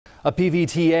A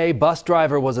PVTA bus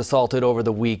driver was assaulted over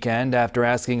the weekend after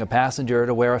asking a passenger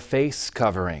to wear a face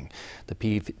covering. The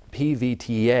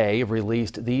PVTA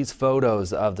released these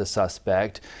photos of the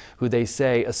suspect, who they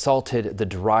say assaulted the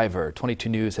driver. 22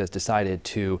 News has decided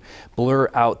to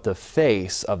blur out the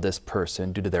face of this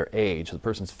person due to their age, the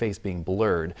person's face being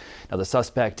blurred. Now, the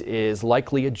suspect is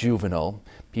likely a juvenile.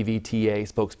 PVTA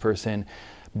spokesperson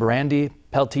Brandy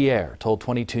Peltier told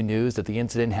 22 News that the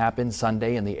incident happened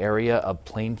Sunday in the area of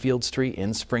Plainfield Street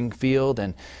in Springfield,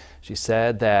 and she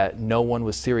said that no one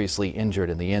was seriously injured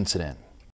in the incident.